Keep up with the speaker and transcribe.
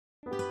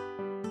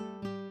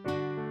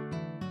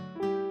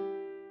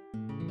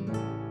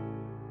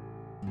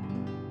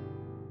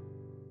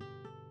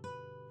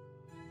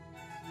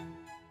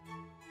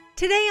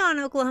Today on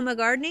Oklahoma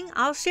Gardening,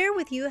 I'll share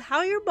with you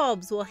how your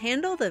bulbs will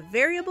handle the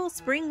variable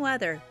spring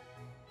weather.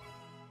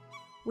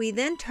 We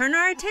then turn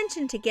our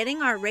attention to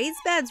getting our raised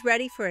beds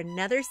ready for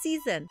another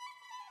season.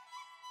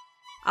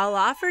 I'll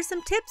offer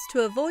some tips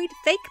to avoid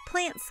fake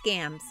plant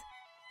scams.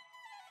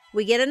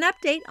 We get an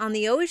update on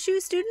the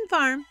OSU student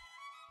farm.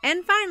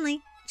 And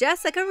finally,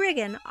 Jessica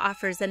Riggin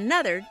offers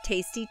another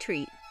tasty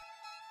treat.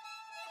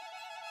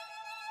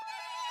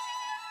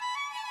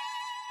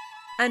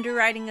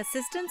 Underwriting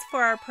assistance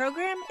for our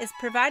program is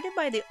provided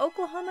by the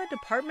Oklahoma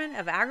Department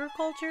of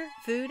Agriculture,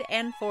 Food,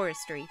 and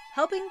Forestry,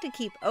 helping to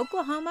keep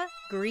Oklahoma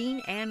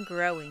green and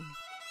growing.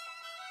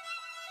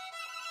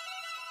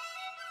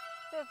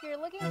 So if you're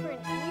looking for an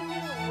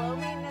easy,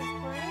 low-maintenance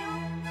perennial,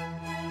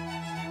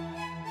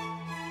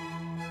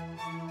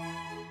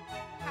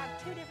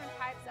 have two different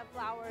types of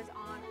flowers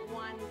on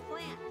one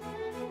plant.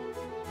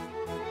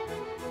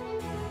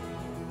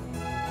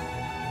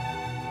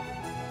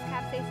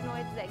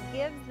 Capsaicinoids that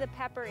gives the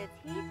pepper its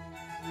heat.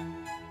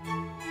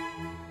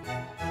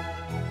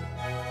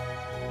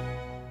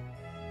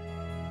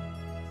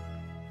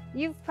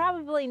 You've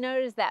probably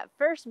noticed that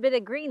first bit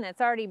of green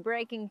that's already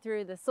breaking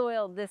through the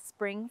soil this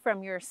spring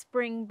from your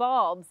spring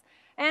bulbs.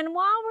 And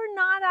while we're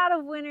not out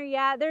of winter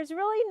yet, there's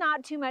really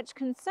not too much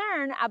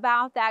concern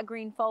about that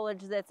green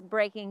foliage that's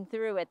breaking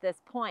through at this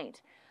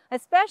point.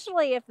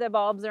 Especially if the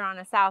bulbs are on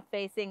a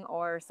south-facing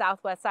or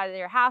southwest side of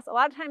your house. A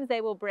lot of times they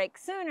will break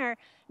sooner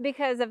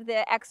because of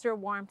the extra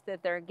warmth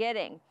that they're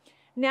getting.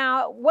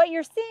 Now, what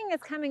you're seeing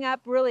is coming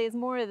up really is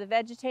more of the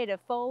vegetative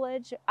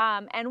foliage.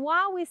 And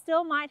while we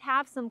still might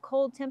have some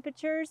cold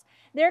temperatures,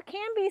 there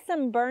can be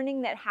some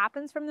burning that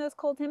happens from those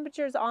cold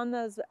temperatures on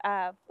those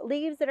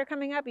leaves that are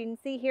coming up. You can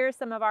see here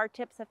some of our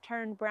tips have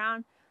turned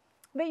brown.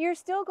 But you're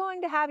still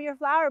going to have your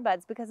flower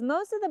buds because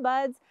most of the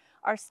buds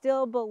are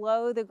still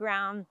below the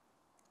ground.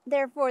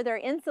 Therefore, they're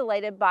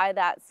insulated by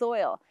that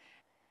soil.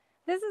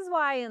 This is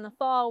why in the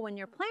fall, when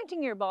you're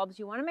planting your bulbs,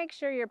 you want to make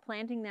sure you're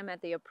planting them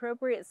at the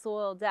appropriate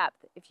soil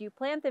depth. If you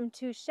plant them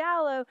too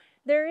shallow,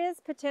 there is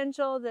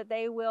potential that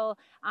they will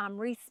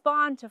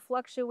respond to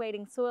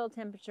fluctuating soil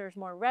temperatures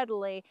more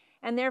readily,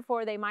 and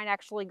therefore they might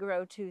actually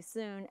grow too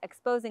soon,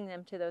 exposing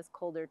them to those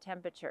colder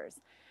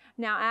temperatures.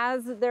 Now,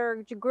 as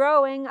they're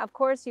growing, of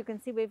course, you can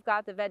see we've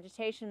got the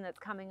vegetation that's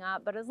coming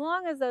up, but as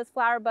long as those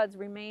flower buds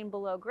remain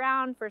below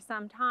ground for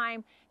some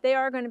time, they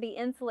are going to be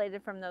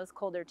insulated from those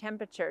colder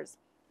temperatures.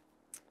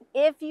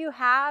 If you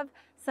have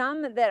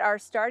some that are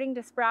starting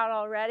to sprout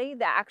already,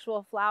 the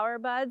actual flower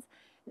buds,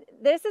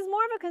 this is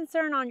more of a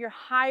concern on your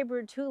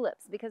hybrid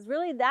tulips because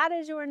really that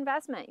is your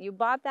investment. You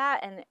bought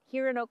that, and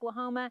here in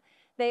Oklahoma,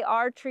 they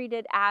are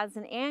treated as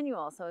an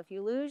annual. So if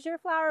you lose your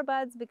flower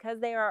buds because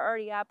they are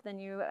already up, then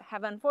you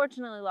have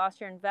unfortunately lost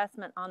your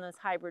investment on those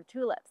hybrid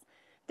tulips.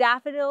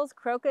 Daffodils,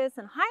 crocus,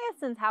 and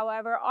hyacinths,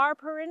 however, are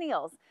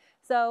perennials.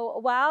 So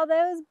while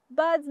those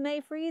buds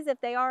may freeze if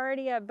they are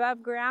already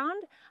above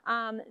ground,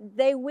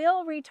 they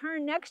will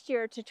return next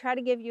year to try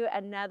to give you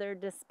another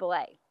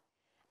display.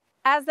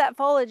 As that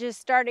foliage is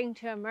starting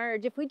to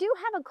emerge, if we do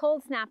have a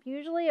cold snap,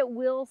 usually it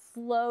will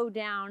slow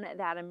down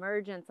that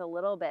emergence a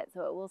little bit,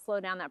 so it will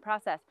slow down that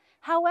process.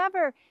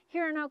 However,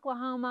 here in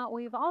Oklahoma,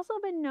 we've also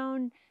been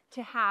known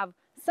to have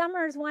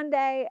summers one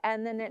day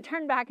and then it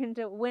turned back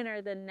into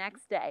winter the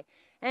next day.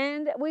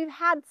 And we've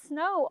had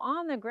snow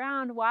on the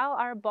ground while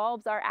our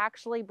bulbs are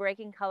actually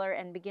breaking color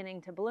and beginning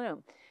to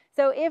bloom.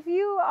 So if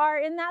you are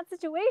in that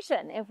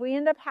situation, if we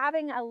end up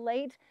having a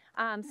late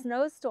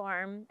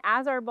snowstorm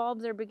as our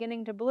bulbs are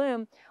beginning to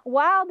bloom,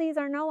 while these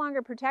are no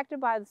longer protected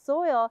by the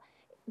soil,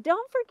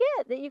 don't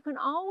forget that you can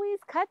always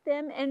cut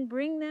them and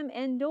bring them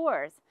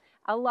indoors.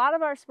 A lot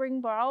of our spring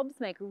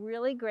bulbs make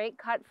really great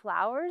cut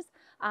flowers,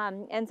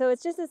 and so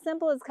it's just as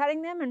simple as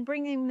cutting them and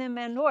bringing them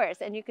indoors.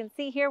 And you can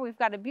see here we've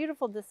got a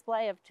beautiful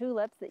display of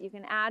tulips that you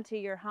can add to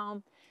your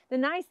home. The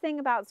nice thing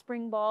about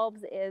spring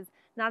bulbs is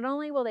not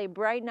only will they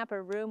brighten up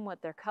a room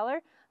with their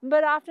color,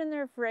 but often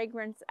their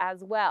fragrance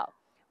as well.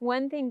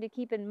 One thing to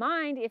keep in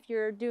mind if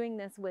you're doing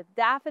this with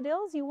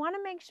daffodils, you want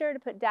to make sure to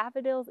put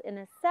daffodils in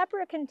a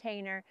separate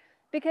container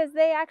because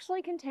they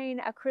actually contain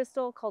a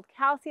crystal called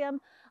calcium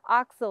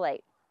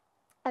oxalate.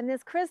 And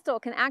this crystal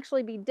can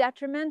actually be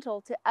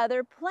detrimental to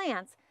other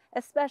plants,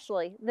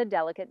 especially the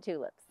delicate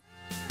tulips.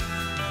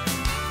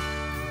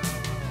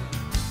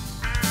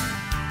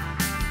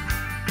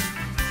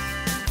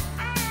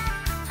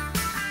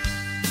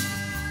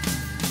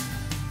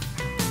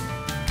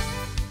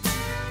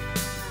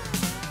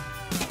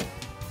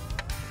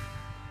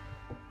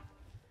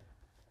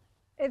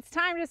 It's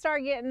time to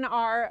start getting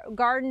our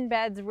garden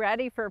beds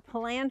ready for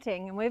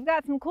planting. And we've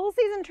got some cool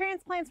season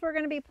transplants we're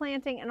going to be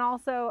planting, and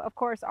also, of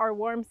course, our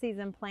warm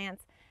season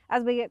plants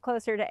as we get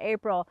closer to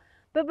April.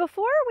 But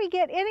before we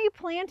get any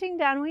planting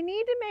done, we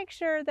need to make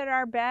sure that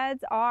our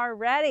beds are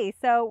ready.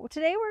 So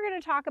today we're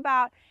going to talk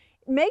about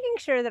making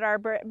sure that our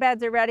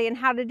beds are ready and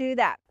how to do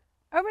that.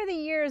 Over the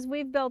years,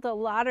 we've built a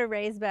lot of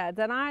raised beds,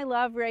 and I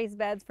love raised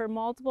beds for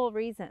multiple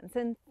reasons,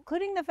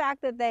 including the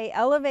fact that they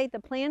elevate the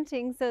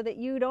planting so that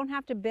you don't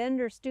have to bend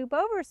or stoop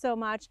over so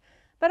much,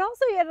 but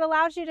also it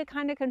allows you to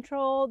kind of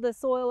control the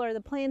soil or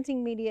the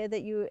planting media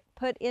that you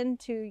put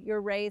into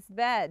your raised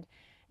bed.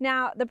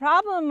 Now, the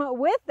problem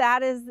with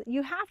that is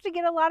you have to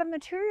get a lot of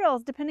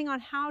materials depending on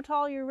how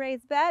tall your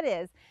raised bed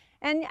is.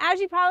 And as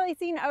you've probably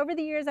seen over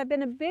the years, I've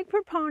been a big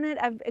proponent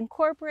of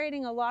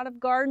incorporating a lot of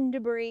garden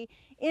debris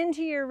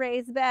into your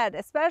raised bed,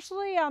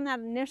 especially on that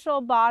initial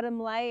bottom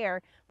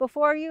layer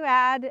before you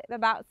add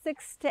about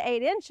 6 to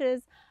 8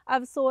 inches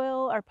of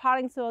soil or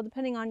potting soil,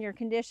 depending on your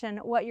condition,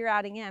 what you're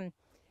adding in.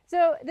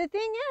 So the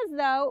thing is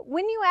though,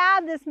 when you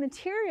add this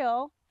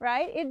material,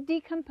 right, it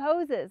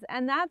decomposes,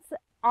 and that's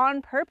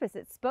on purpose.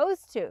 It's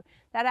supposed to.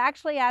 That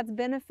actually adds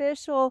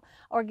beneficial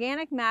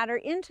organic matter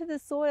into the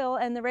soil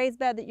and the raised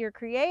bed that you're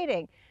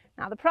creating.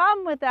 Now the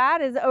problem with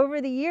that is over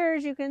the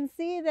years you can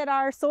see that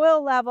our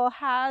soil level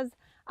has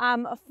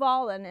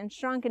fallen and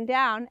shrunken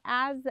down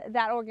as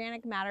that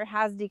organic matter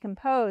has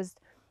decomposed.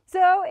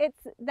 So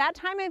it's that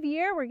time of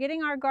year, we're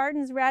getting our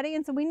gardens ready,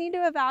 and so we need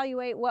to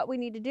evaluate what we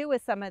need to do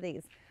with some of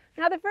these.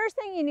 Now the first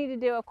thing you need to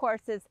do, of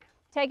course, is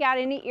take out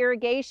any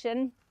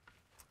irrigation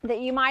that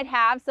you might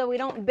have so we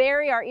don't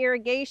bury our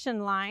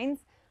irrigation lines.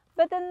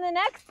 But then the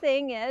next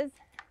thing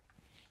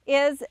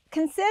is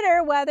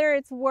consider whether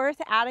it's worth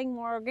adding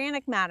more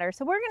organic matter.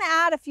 So we're going to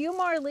add a few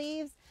more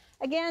leaves.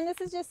 Again, this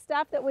is just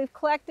stuff that we've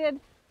collected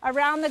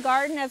around the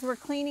garden as we're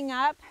cleaning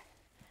up.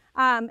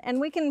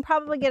 And we can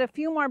probably get a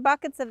few more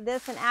buckets of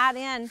this and add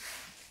in.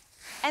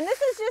 And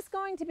this is just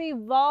going to be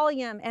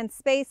volume and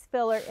space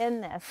filler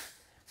in this.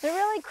 The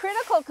really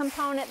critical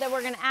component that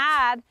we're going to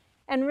add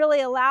and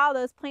really allow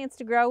those plants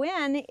to grow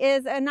in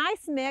is a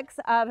nice mix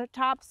of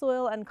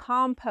topsoil and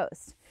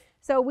compost.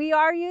 So we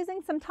are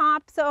using some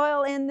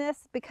topsoil in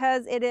this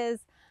because it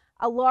is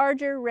a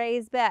larger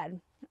raised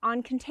bed.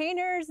 On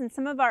containers and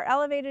some of our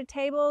elevated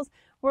tables,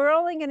 we're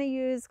only going to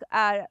use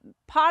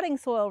potting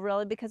soil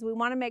really because we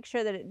want to make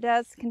sure that it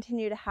does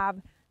continue to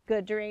have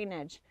good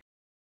drainage.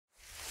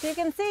 So you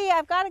can see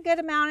I've got a good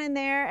amount in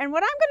there, and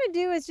what I'm going to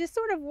do is just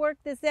sort of work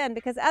this in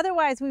because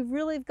otherwise we've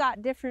really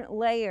got different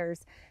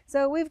layers.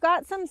 So we've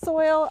got some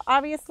soil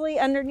obviously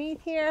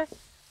underneath here.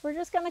 We're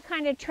just going to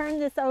kind of turn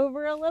this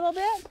over a little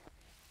bit,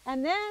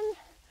 and then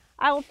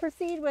I will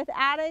proceed with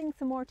adding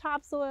some more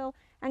topsoil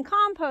and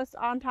compost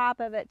on top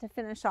of it to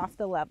finish off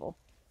the level.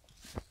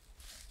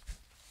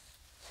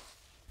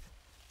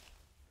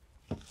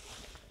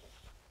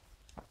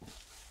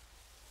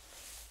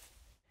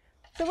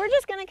 So we're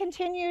just going to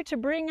continue to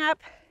bring up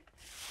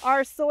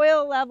our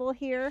soil level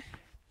here.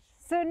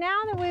 So now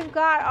that we've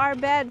got our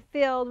bed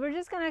filled, we're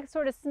just going to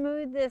sort of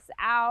smooth this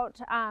out,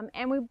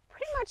 and we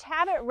pretty much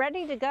have it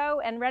ready to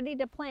go and ready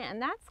to plant.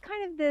 And that's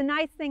kind of the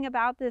nice thing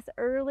about this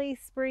early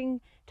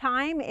spring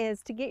time,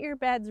 is to get your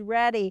beds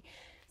ready.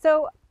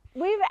 So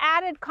we've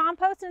added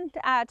compost and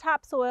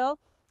topsoil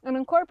and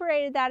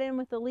incorporated that in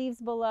with the leaves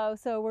below.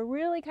 So we're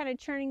really kind of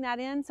churning that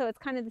in so it's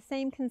kind of the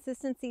same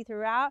consistency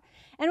throughout.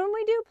 And when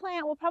we do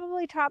plant, we'll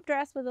probably top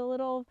dress with a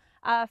little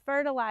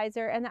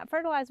fertilizer, and that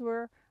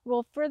fertilizer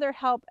will further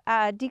help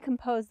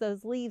decompose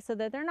those leaves so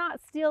that they're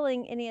not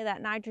stealing any of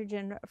that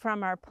nitrogen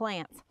from our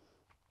plants.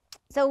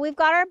 So we've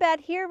got our bed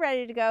here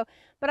ready to go,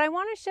 but I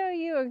want to show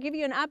you or give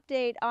you an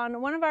update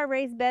on one of our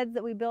raised beds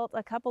that we built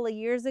a couple of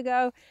years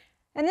ago.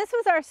 And this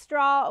was our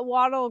straw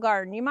wattle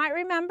garden. You might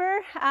remember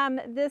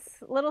this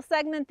little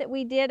segment that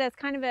we did as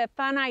kind of a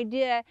fun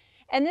idea.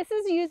 And this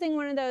is using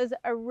one of those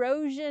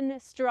erosion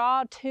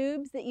straw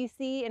tubes that you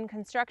see in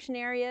construction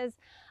areas.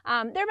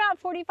 They're about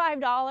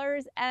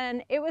 $45,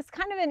 and it was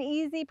kind of an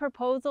easy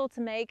proposal to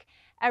make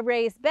a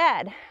raised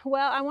bed.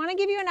 Well, I want to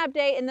give you an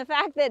update in the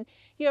fact that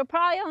you'll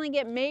probably only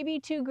get maybe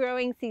 2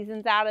 growing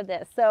seasons out of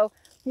this. So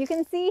you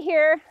can see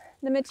here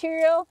the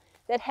material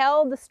that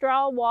held the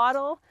straw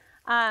wattle.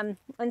 And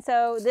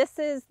so this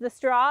is the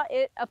straw.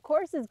 It of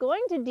course is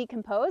going to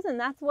decompose, and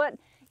that's what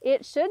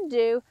it should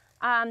do.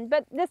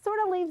 But this sort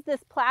of leaves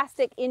this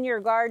plastic in your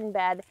garden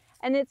bed,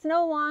 and it's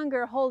no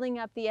longer holding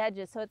up the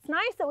edges. So it's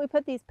nice that we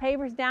put these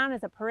pavers down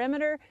as a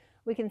perimeter.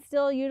 We can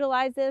still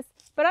utilize this,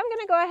 but I'm going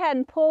to go ahead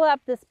and pull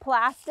up this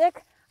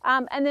plastic,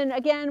 and then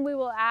again we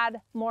will add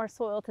more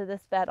soil to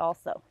this bed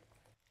also.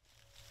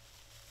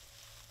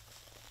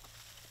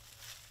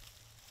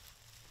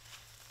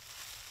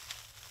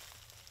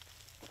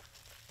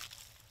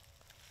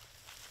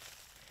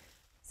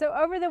 So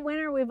over the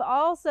winter, we've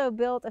also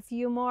built a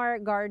few more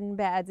garden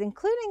beds,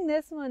 including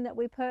this one that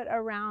we put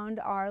around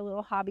our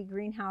little hobby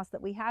greenhouse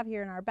that we have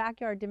here in our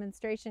backyard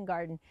demonstration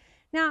garden.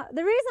 Now,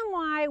 the reason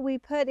why we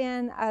put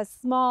in a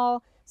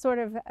small sort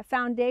of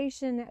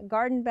foundation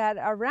garden bed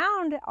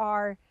around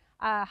our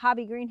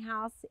hobby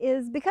greenhouse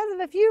is because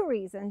of a few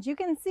reasons. You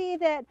can see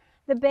that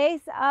the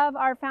base of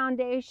our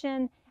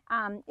foundation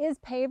is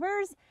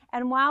pavers,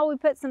 and while we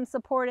put some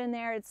support in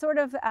there, it's sort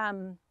of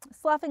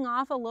sloughing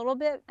off a little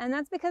bit, and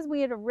that's because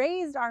we had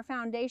raised our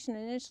foundation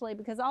initially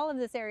because all of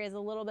this area is a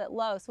little bit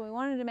low, so we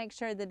wanted to make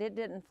sure that it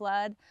didn't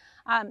flood.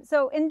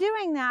 So in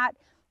doing that,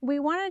 we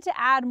wanted to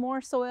add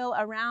more soil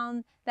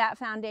around that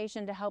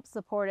foundation to help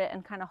support it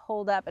and kind of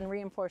hold up and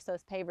reinforce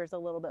those pavers a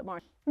little bit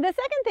more. The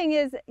second thing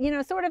is,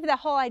 sort of the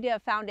whole idea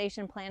of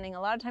foundation planting.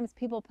 A lot of times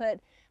people put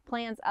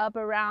plants up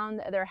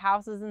around their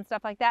houses and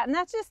stuff like that, and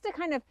that's just to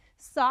kind of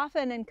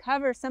soften and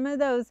cover some of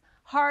those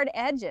hard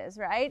edges,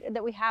 right,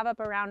 that we have up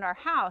around our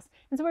house.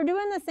 And so we're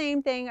doing the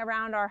same thing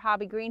around our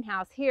hobby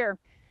greenhouse here.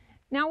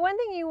 Now, one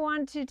thing you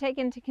want to take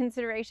into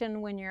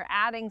consideration when you're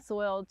adding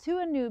soil to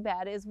a new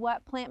bed is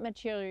what plant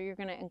material you're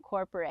going to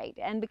incorporate.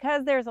 And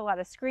because there's a lot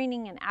of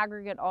screening and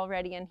aggregate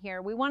already in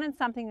here, we wanted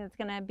something that's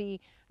going to be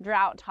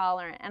drought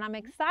tolerant. And I'm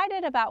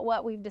excited about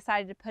what we've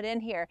decided to put in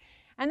here.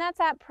 And that's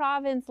that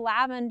Provence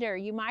lavender.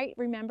 You might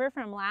remember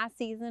from last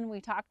season, we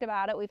talked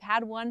about it. We've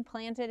had one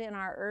planted in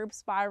our herb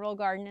spiral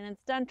garden, and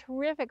it's done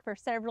terrific for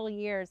several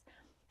years.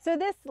 So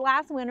this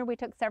last winter, we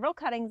took several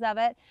cuttings of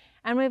it,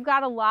 and we've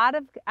got a lot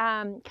of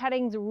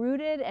cuttings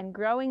rooted and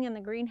growing in the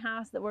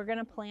greenhouse that we're going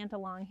to plant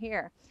along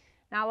here.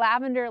 Now,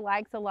 lavender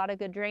likes a lot of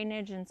good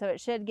drainage, and so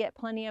it should get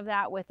plenty of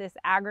that with this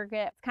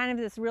aggregate. It's kind of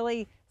this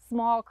really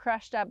small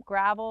crushed up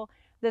gravel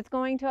that's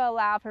going to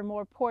allow for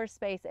more pore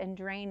space and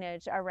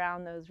drainage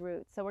around those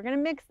roots. So we're going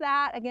to mix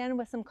that again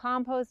with some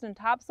compost and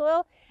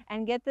topsoil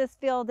and get this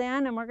filled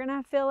in, and we're going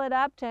to fill it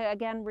up to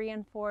again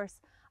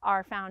reinforce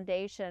our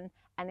foundation,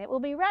 and it will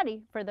be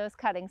ready for those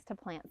cuttings to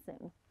plant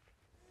soon.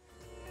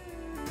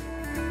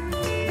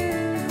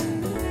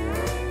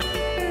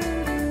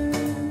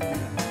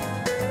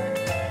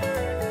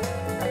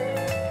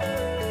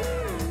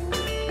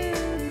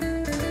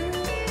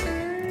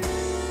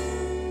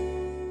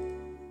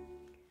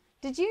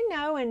 Did you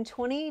know in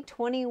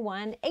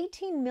 2021,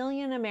 18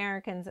 million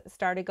Americans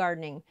started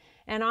gardening,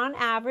 and on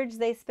average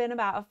they spent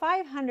about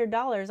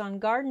 $500 on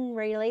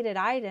garden-related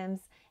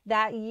items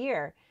that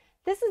year.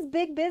 This is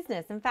big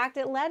business. In fact,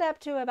 it led up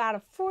to about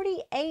a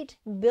 $48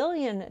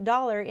 billion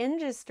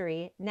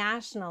industry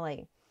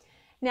nationally.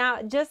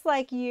 Now, just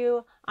like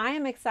you, I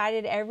am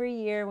excited every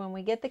year when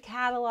we get the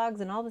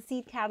catalogs and all the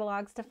seed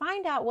catalogs to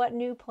find out what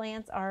new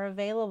plants are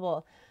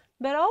available.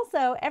 But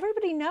also,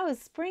 everybody knows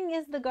spring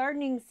is the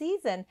gardening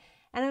season.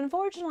 And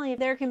unfortunately,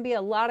 there can be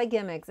a lot of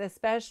gimmicks,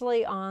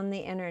 especially on the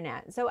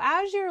internet. So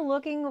as you're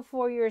looking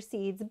for your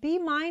seeds, be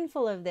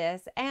mindful of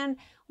this. And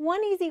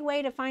one easy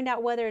way to find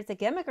out whether it's a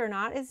gimmick or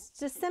not is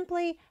just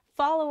simply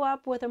follow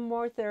up with a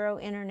more thorough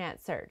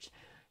internet search.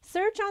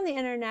 Search on the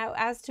internet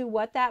as to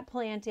what that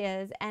plant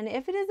is and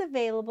if it is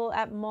available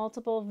at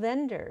multiple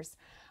vendors.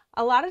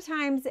 A lot of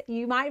times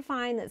you might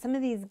find that some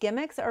of these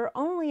gimmicks are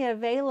only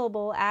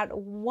available at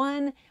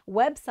one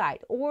website,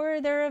 or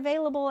they're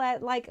available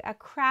at like a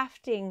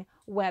crafting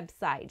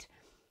website,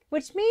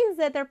 which means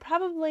that they're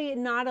probably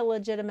not a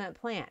legitimate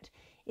plant.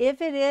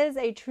 If it is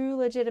a true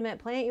legitimate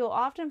plant, you'll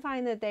often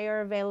find that they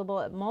are available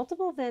at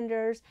multiple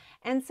vendors,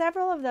 and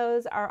several of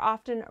those are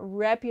often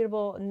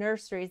reputable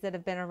nurseries that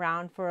have been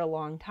around for a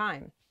long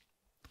time.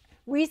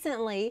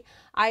 Recently,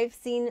 I've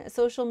seen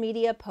social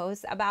media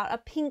posts about a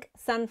pink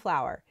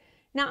sunflower.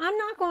 Now, I'm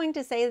not going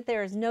to say that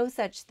there is no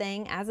such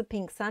thing as a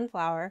pink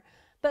sunflower,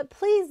 but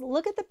please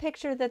look at the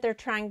picture that they're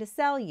trying to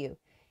sell you.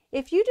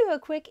 If you do a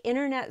quick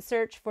internet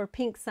search for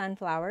pink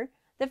sunflower,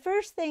 the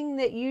first thing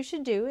that you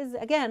should do is,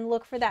 again,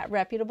 look for that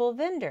reputable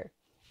vendor.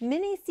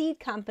 Many seed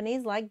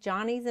companies like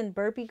Johnny's and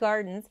Burpee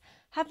Gardens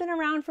have been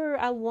around for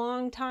a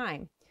long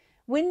time.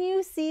 When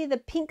you see the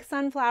pink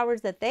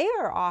sunflowers that they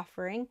are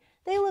offering,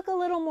 they look a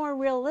little more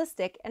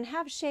realistic and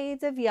have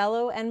shades of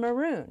yellow and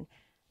maroon.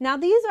 Now,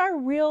 these are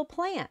real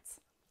plants,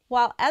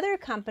 while other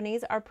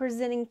companies are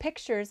presenting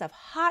pictures of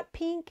hot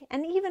pink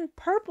and even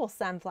purple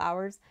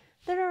sunflowers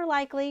that are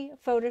likely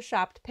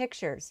photoshopped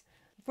pictures.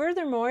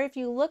 Furthermore, if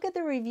you look at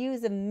the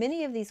reviews of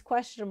many of these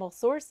questionable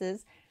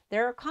sources,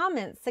 there are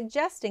comments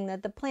suggesting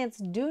that the plants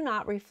do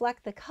not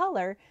reflect the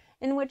color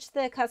in which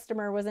the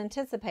customer was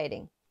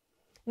anticipating.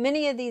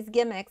 Many of these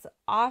gimmicks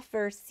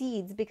offer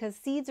seeds because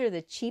seeds are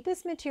the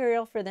cheapest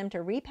material for them to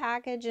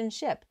repackage and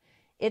ship.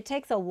 It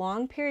takes a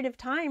long period of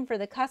time for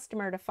the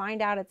customer to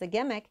find out it's a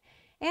gimmick,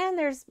 and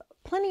there's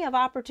plenty of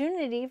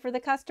opportunity for the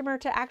customer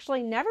to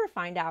actually never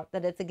find out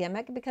that it's a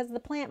gimmick because the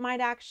plant might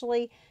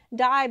actually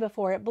die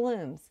before it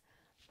blooms.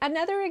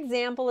 Another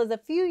example is a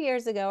few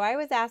years ago, I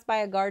was asked by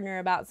a gardener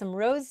about some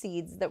rose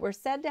seeds that were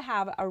said to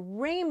have a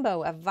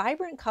rainbow of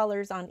vibrant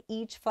colors on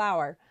each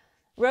flower.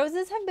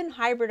 Roses have been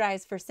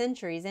hybridized for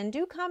centuries and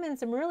do come in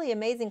some really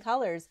amazing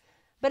colors,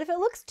 but if it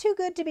looks too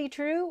good to be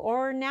true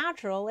or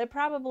natural, it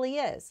probably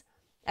is.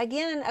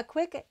 Again, a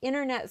quick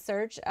internet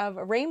search of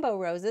rainbow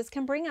roses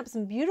can bring up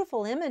some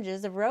beautiful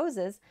images of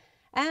roses,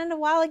 and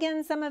while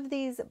again some of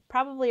these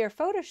probably are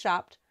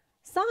photoshopped,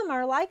 some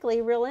are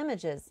likely real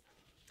images.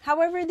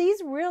 However,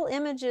 these real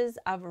images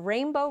of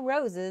rainbow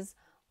roses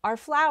are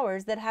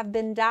flowers that have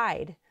been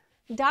dyed.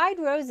 Dyed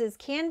roses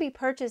can be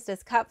purchased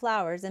as cut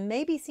flowers and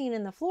may be seen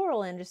in the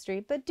floral industry,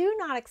 but do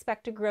not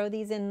expect to grow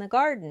these in the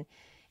garden.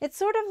 It's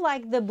sort of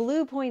like the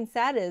blue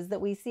poinsettias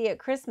that we see at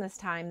Christmas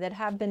time that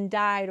have been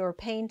dyed or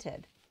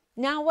painted.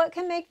 Now, what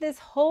can make this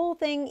whole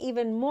thing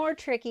even more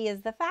tricky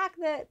is the fact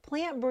that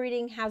plant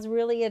breeding has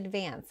really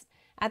advanced.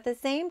 At the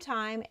same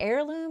time,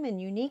 heirloom and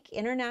unique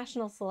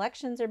international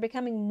selections are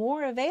becoming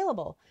more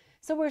available.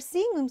 So we're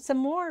seeing some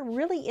more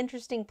really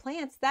interesting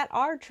plants that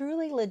are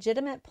truly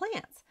legitimate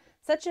plants,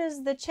 such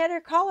as the cheddar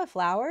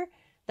cauliflower,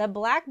 the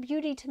black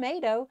beauty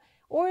tomato,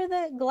 or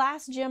the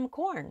glass gem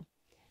corn.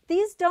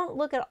 These don't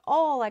look at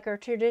all like our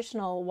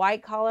traditional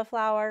white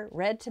cauliflower,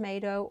 red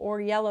tomato, or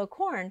yellow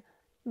corn.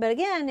 But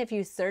again, if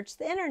you search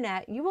the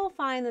internet, you will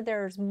find that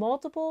there's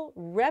multiple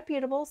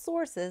reputable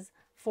sources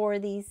for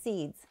these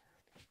seeds.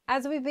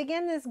 As we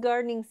begin this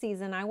gardening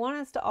season, I want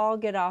us to all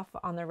get off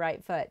on the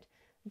right foot.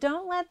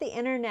 Don't let the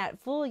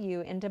internet fool you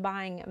into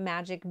buying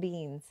magic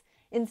beans.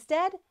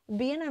 Instead,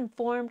 be an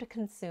informed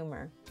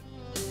consumer.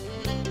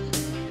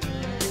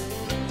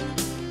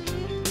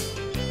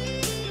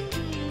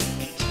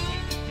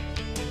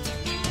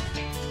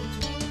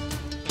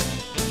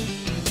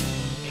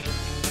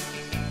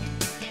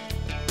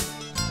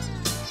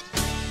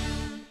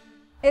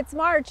 It's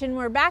March and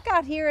we're back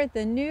out here at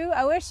the new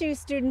OSU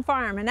Student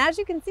Farm. And as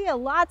you can see, a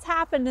lot's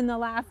happened in the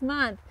last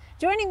month.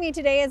 Joining me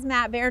today is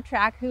Matt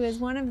Beartrack, who is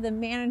one of the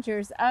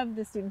managers of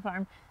the Student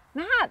Farm.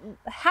 Matt,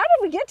 how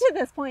did we get to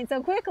this point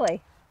so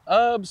quickly?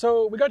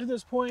 So we got to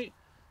this point,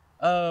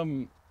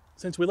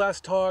 since we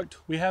last talked,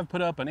 we have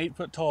put up an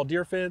 8-foot tall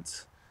deer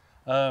fence.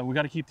 We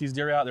got to keep these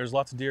deer out. There's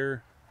lots of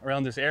deer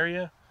around this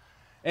area.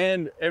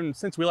 And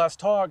since we last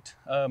talked,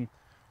 we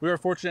were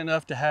fortunate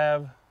enough to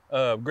have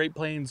Great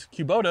Plains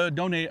Kubota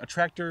donate a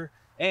tractor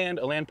and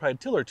a Land Pride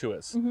tiller to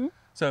us. Mm-hmm.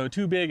 So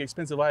 2 big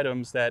expensive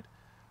items that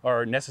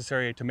are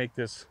necessary to make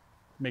this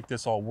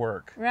all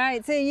work.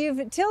 Right, so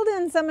you've tilled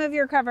in some of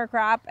your cover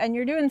crop and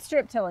you're doing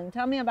strip tilling.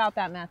 Tell me about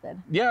that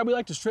method. Yeah, we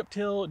like to strip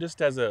till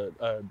just as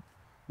a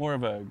more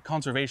of a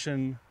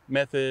conservation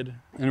method,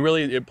 and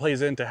really it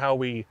plays into how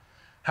we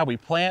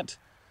plant.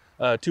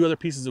 2 other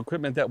pieces of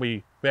equipment that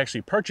we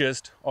actually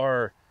purchased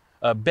are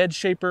a bed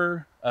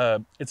shaper.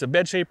 It's a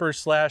bed shaper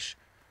slash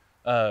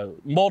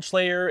mulch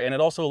layer, and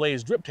it also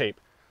lays drip tape.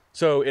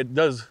 So it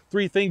does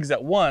 3 things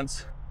at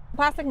once.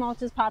 Plastic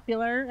mulch is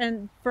popular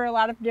and for a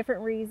lot of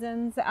different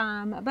reasons,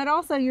 but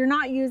also you're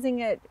not using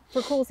it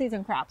for cool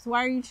season crops.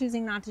 Why are you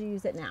choosing not to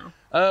use it now?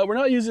 We're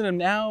not using them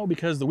now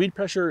because the weed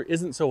pressure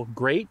isn't so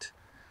great.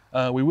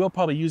 We will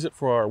probably use it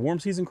for our warm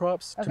season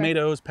crops. Okay.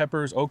 Tomatoes,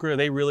 peppers, okra,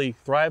 they really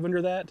thrive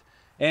under that,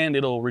 and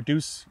it'll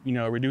reduce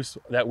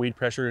that weed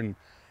pressure and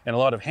a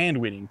lot of hand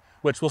weeding,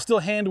 which we'll still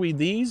hand weed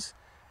these.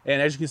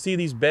 And as you can see,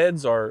 these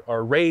beds are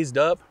raised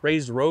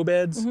row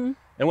beds. Mm-hmm.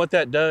 And what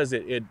that does,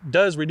 it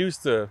does reduce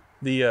the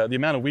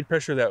amount of weed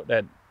pressure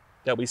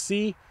that we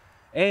see.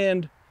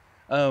 And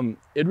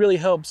it really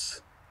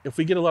helps if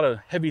we get a lot of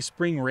heavy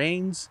spring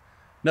rains,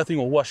 nothing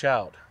will wash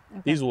out.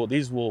 Okay.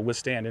 These will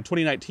withstand. In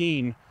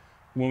 2019,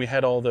 when we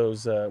had all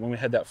those, when we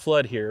had that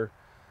flood here,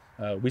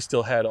 we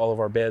still had all of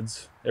our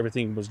beds,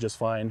 everything was just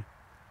fine.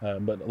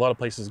 But a lot of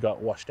places got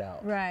washed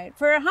out. Right.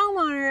 For a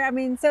homeowner, I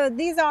mean, so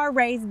these are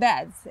raised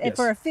beds. Yes.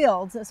 For a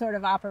field sort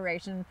of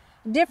operation.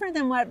 Different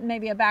than what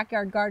maybe a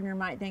backyard gardener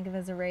might think of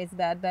as a raised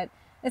bed, but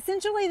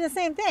essentially the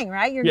same thing,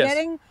 right? You're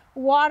getting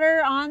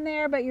water on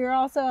there, but you're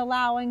also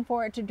allowing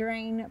for it to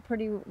drain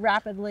pretty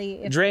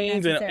rapidly. If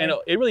drains and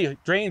it really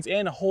drains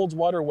and holds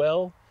water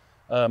well.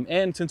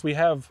 And since we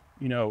have,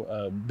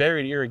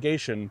 buried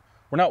irrigation,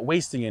 we're not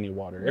wasting any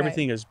water. Right.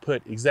 Everything is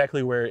put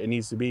exactly where it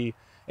needs to be.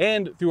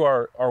 And through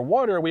our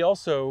water, we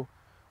also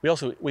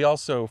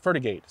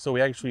fertigate. So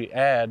we actually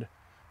add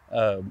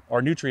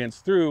our nutrients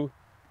through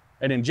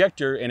an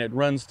injector, and it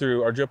runs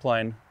through our drip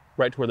line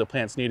right to where the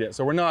plants need it.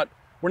 So we're not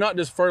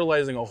just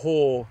fertilizing a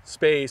whole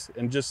space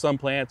and just some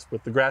plants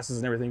with the grasses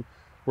and everything.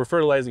 We're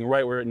fertilizing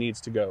right where it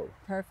needs to go.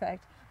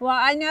 Perfect. Well,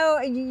 I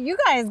know you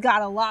guys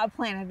got a lot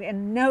planted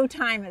in no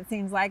time, it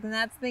seems like, and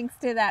that's thanks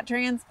to that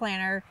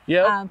transplanter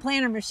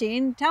planter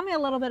machine. Tell me a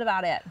little bit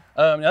about it.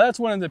 Now that's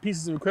one of the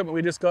pieces of equipment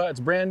we just got. It's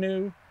brand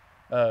new.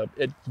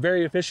 It's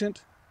very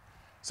efficient.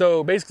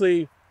 So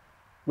basically,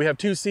 we have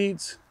 2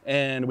 seats,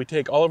 and we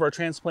take all of our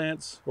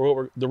transplants,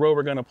 or the row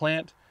we're going to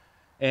plant,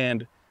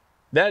 and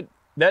that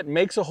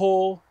makes a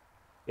hole.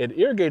 It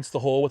irrigates the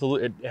hole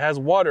it has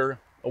water,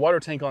 a water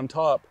tank on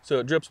top, so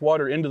it drips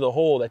water into the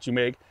hole that you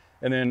make.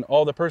 And then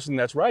all the person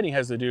that's riding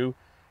has to do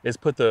is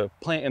put the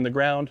plant in the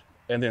ground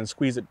and then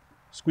squeeze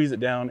it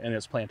down, and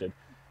it's planted.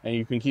 And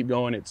you can keep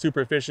going. It's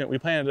super efficient. We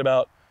planted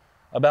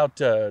about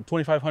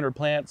 2,500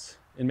 plants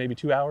in maybe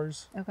 2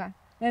 hours. Okay.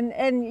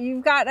 And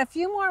you've got a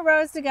few more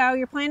rows to go.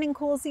 You're planting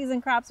cool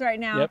season crops right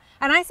now. Yep.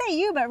 And I say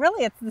you, but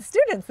really it's the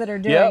students that are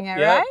doing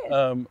it,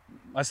 right?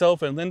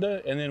 Myself and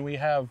Linda, and then we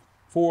have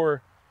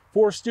four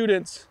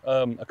students,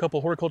 a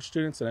couple horticulture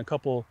students and a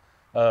couple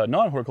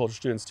non-horticulture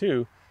students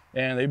too.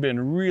 And they've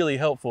been really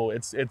helpful.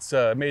 It's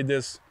made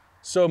this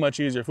so much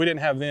easier. If we didn't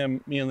have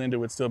them, me and Linda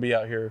would still be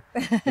out here,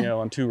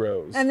 on 2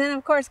 rows. And then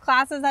of course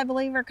classes, I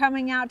believe, are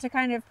coming out to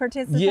kind of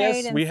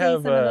participate and see some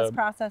of this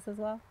process as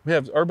well. We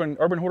have urban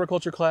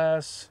horticulture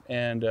class,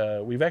 and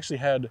we've actually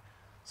had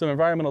some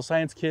environmental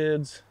science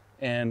kids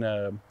and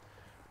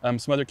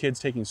some other kids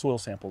taking soil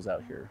samples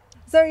out here.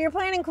 So you're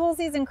planting cool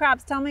season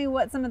crops. Tell me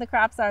what some of the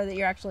crops are that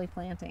you're actually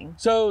planting.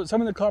 So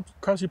some of the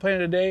crops we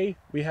planted today,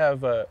 we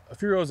have a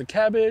few rows of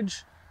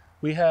cabbage,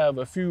 we have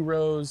a few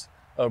rows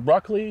of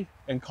broccoli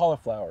and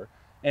cauliflower.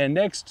 And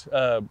next,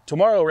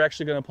 tomorrow we're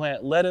actually going to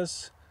plant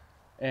lettuce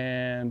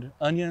and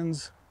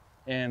onions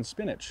and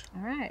spinach.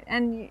 All right.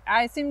 And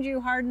I assumed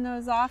you hardened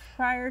those off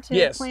prior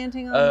to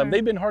planting them? Yes.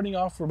 They've been hardening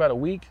off for about a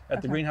week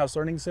at the Greenhouse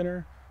Learning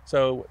Center.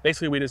 So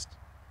basically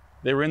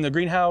they were in the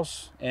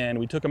greenhouse and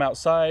we took them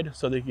outside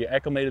so they could get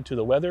acclimated to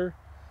the weather.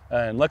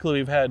 And luckily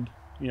we've had,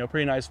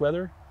 pretty nice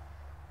weather.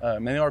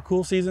 And they are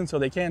cool season, so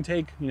they can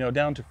take,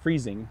 down to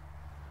freezing,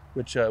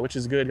 which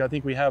is good. I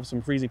think we have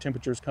some freezing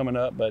temperatures coming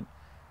up, but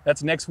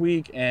that's next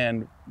week.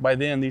 And by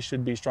then these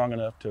should be strong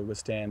enough to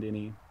withstand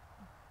any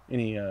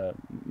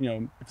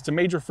if it's a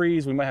major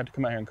freeze, we might have to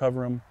come out here and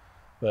cover them.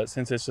 But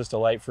since it's just a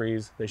light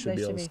freeze, they should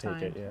be able to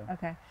take it. Yeah.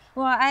 Okay.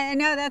 Well, I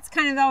know that's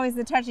kind of always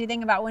the touchy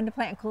thing about when to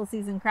plant cool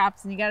season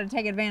crops, and you got to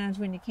take advantage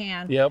when you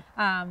can. Yep.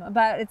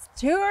 But it's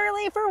too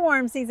early for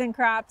warm season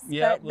crops.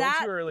 Yeah, a little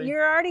too early.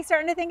 You're already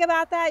starting to think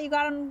about that. You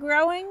got them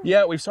growing.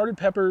 Yeah, we've started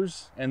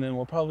peppers, and then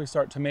we'll probably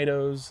start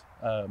tomatoes.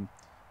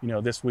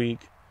 This week.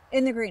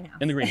 In the greenhouse.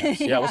 In the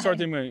greenhouse. Yeah, we'll start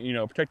them.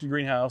 Protect the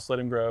greenhouse, let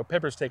them grow.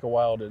 Peppers take a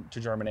while to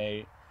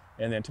germinate,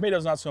 and then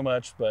tomatoes not so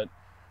much, but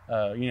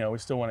we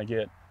still want to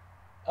get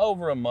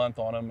over a month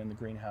on them in the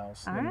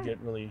greenhouse and get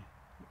really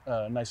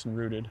nice and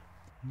rooted.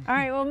 All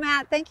right, well,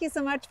 Matt, thank you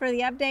so much for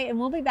the update, and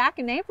we'll be back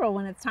in April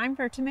when it's time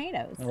for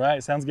tomatoes. All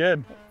right, sounds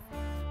good.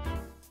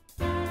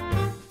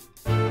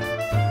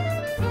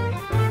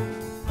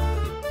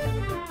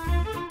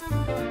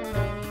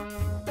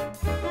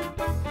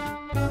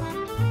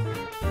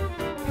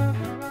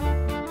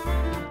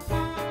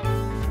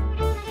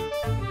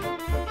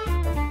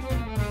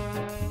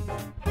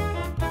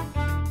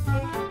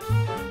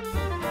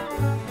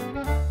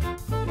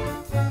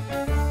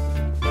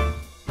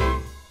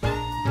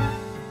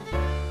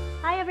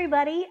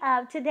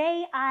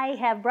 Today I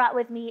have brought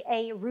with me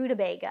a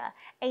rutabaga,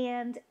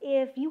 and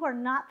if you are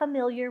not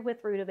familiar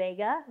with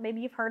rutabaga,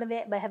 maybe you've heard of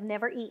it but have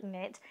never eaten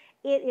it,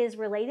 it is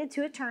related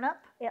to a turnip.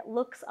 It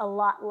looks a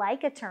lot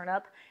like a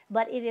turnip,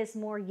 but it is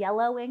more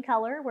yellow in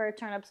color, where a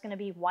turnip's going to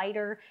be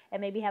whiter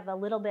and maybe have a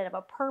little bit of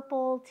a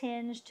purple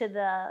tinge to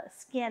the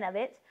skin of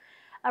it.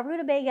 A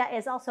rutabaga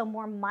is also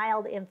more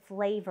mild in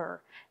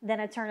flavor than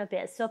a turnip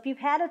is. So if you've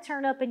had a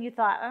turnip and you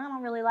thought, I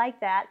don't really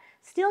like that,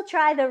 still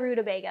try the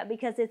rutabaga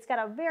because it's got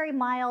a very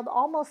mild,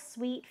 almost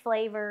sweet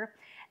flavor,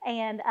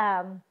 and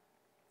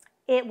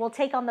it will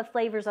take on the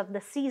flavors of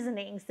the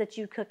seasonings that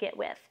you cook it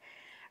with.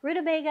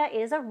 Rutabaga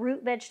is a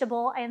root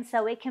vegetable, and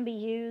so it can be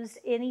used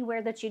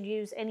anywhere that you'd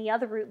use any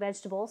other root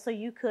vegetable. So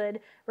you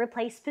could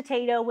replace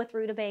potato with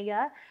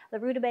rutabaga. The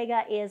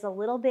rutabaga is a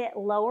little bit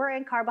lower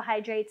in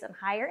carbohydrates and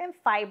higher in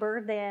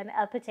fiber than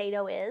a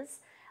potato is.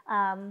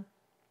 And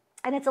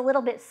it's a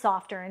little bit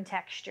softer in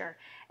texture.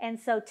 And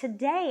so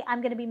today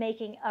I'm going to be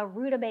making a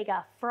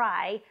rutabaga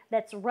fry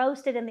that's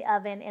roasted in the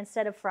oven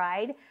instead of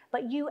fried.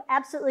 But you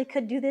absolutely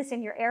could do this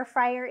in your air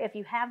fryer. If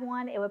you have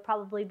one, it would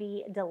probably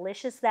be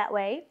delicious that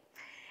way.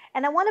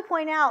 And I want to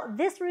point out,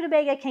 this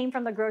rutabaga came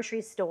from the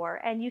grocery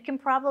store, and you can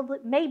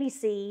maybe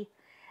see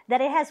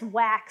that it has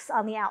wax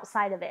on the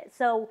outside of it.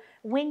 So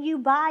when you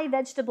buy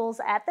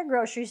vegetables at the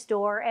grocery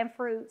store and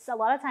fruits, a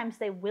lot of times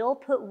they will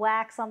put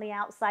wax on the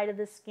outside of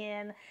the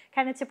skin,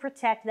 kind of to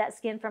protect that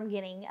skin from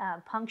getting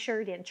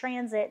punctured in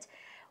transit.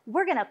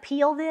 We're going to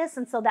peel this,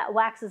 and so that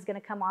wax is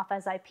going to come off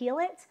as I peel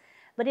it.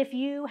 But if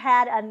you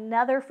had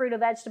another fruit or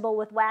vegetable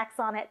with wax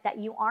on it that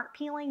you aren't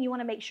peeling, you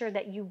want to make sure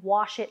that you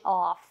wash it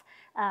off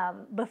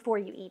before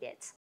you eat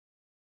it.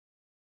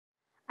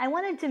 I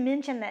wanted to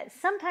mention that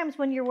sometimes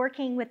when you're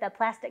working with a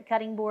plastic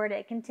cutting board,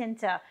 it can tend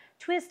to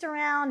twist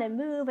around and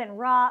move and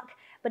rock,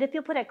 but if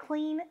you'll put a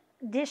clean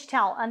dish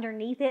towel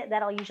underneath it,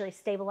 that'll usually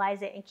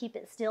stabilize it and keep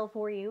it still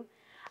for you.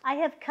 I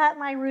have cut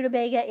my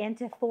rutabaga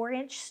into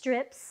 4-inch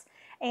strips,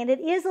 and it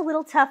is a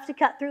little tough to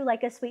cut through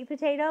like a sweet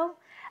potato.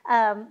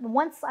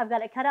 Once I've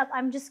got it cut up,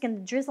 I'm just going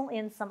to drizzle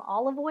in some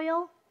olive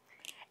oil,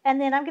 and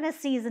then I'm going to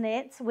season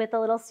it with a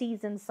little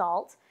seasoned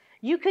salt.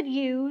 You could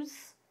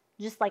use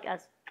just like a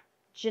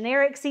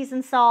generic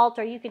seasoned salt,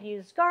 or you could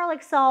use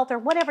garlic salt or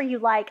whatever you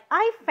like.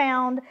 I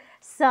found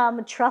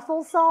some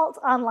truffle salt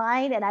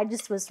online, and I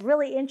just was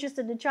really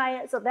interested to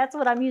try it, so that's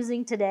what I'm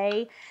using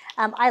today.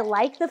 I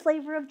like the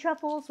flavor of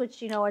truffles,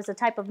 which, is a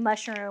type of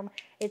mushroom.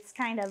 It's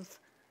kind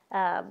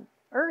of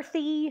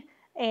earthy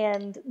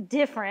and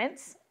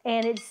different,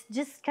 and it's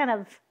just kind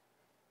of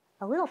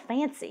a little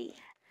fancy.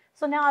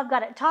 So now I've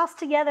got it tossed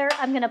together.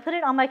 I'm going to put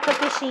it on my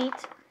cookie sheet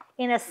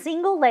in a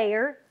single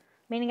layer,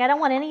 meaning I don't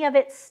want any of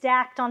it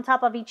stacked on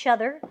top of each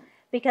other,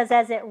 because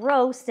as it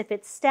roasts, if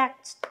it's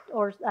stacked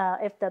or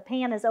if the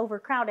pan is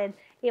overcrowded,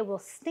 it will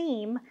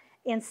steam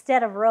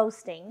instead of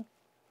roasting.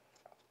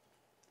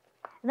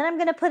 And then I'm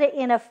going to put it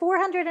in a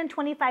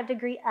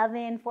 425-degree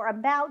oven for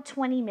about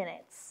 20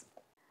 minutes.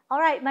 All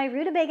right, my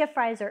rutabaga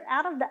fries are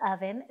out of the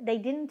oven. They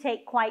didn't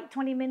take quite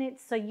 20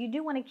 minutes, so you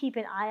do want to keep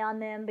an eye on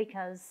them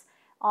because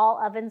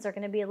All ovens are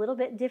going to be a little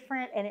bit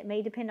different, and it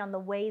may depend on the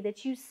way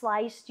that you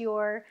sliced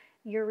your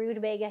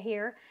rutabaga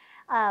here.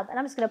 And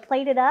I'm just going to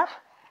plate it up.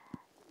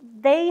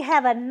 They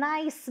have a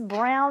nice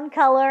brown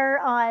color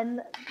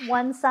on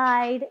one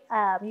side.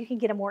 You can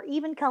get a more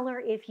even color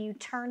if you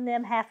turn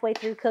them halfway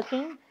through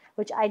cooking,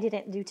 which I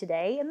didn't do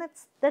today, and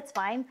that's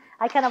fine.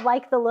 I kind of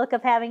like the look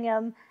of having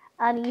them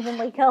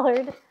unevenly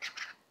colored.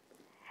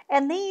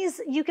 And these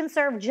you can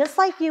serve just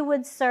like you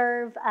would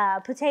serve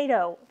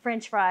potato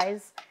French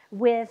fries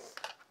with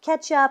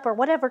ketchup or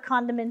whatever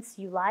condiments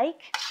you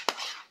like.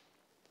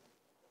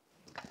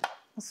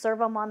 Serve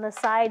them on the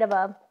side of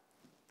a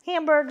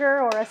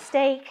hamburger or a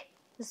steak,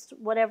 just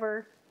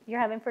whatever you're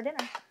having for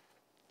dinner.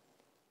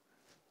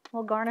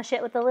 We'll garnish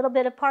it with a little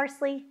bit of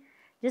parsley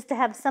just to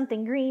have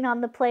something green on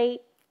the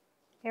plate.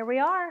 Here we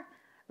are,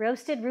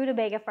 roasted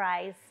rutabaga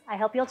fries. I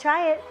hope you'll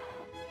try it.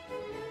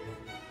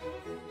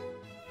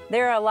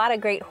 There are a lot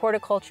of great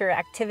horticulture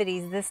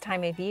activities this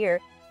time of year.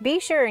 Be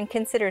sure and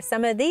consider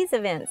some of these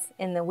events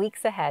in the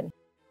weeks ahead.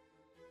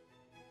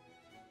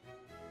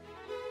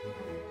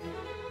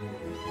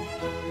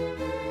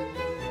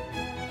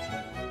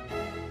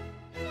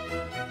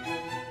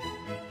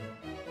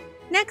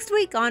 Next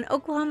week on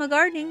Oklahoma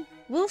Gardening,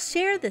 we'll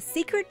share the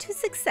secret to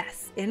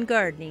success in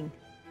gardening.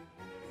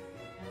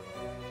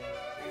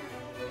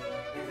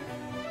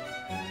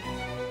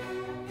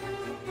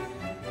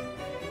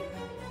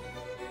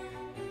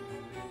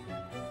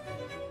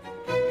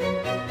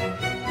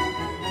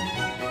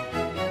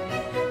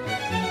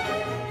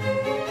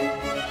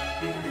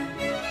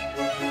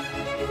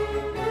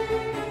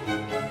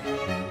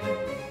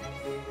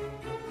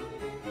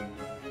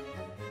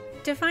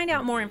 To find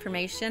out more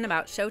information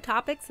about show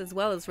topics as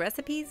well as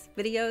recipes,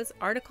 videos,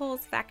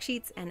 articles, fact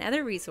sheets, and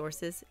other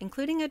resources,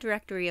 including a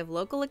directory of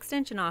local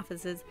extension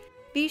offices,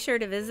 be sure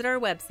to visit our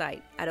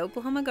website at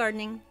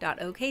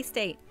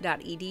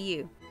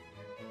oklahomagardening.okstate.edu.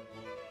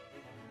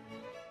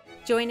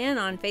 Join in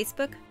on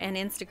Facebook and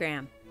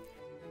Instagram.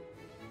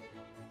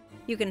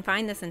 You can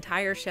find this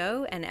entire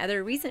show and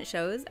other recent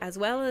shows as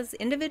well as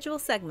individual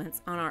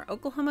segments on our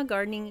Oklahoma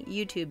Gardening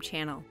YouTube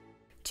channel.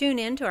 Tune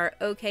in to our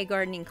OK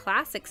Gardening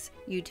Classics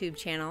YouTube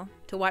channel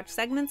to watch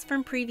segments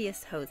from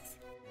previous hosts.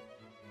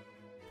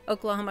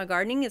 Oklahoma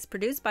Gardening is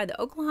produced by the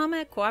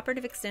Oklahoma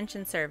Cooperative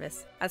Extension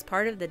Service as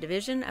part of the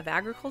Division of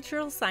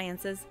Agricultural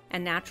Sciences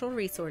and Natural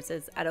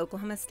Resources at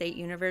Oklahoma State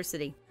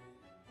University.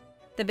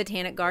 The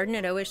Botanic Garden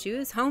at OSU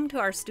is home to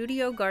our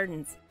studio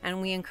gardens,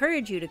 and we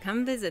encourage you to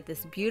come visit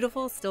this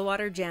beautiful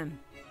Stillwater gem.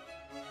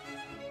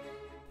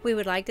 We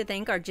would like to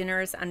thank our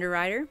generous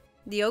underwriter,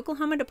 the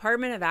Oklahoma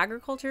Department of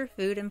Agriculture,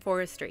 Food, and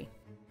Forestry.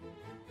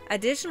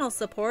 Additional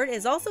support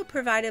is also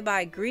provided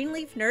by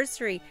Greenleaf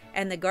Nursery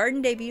and the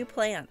Garden Debut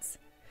Plants,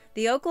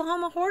 the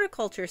Oklahoma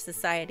Horticulture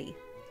Society,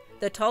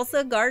 the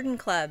Tulsa Garden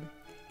Club,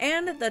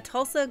 and the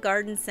Tulsa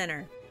Garden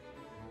Center.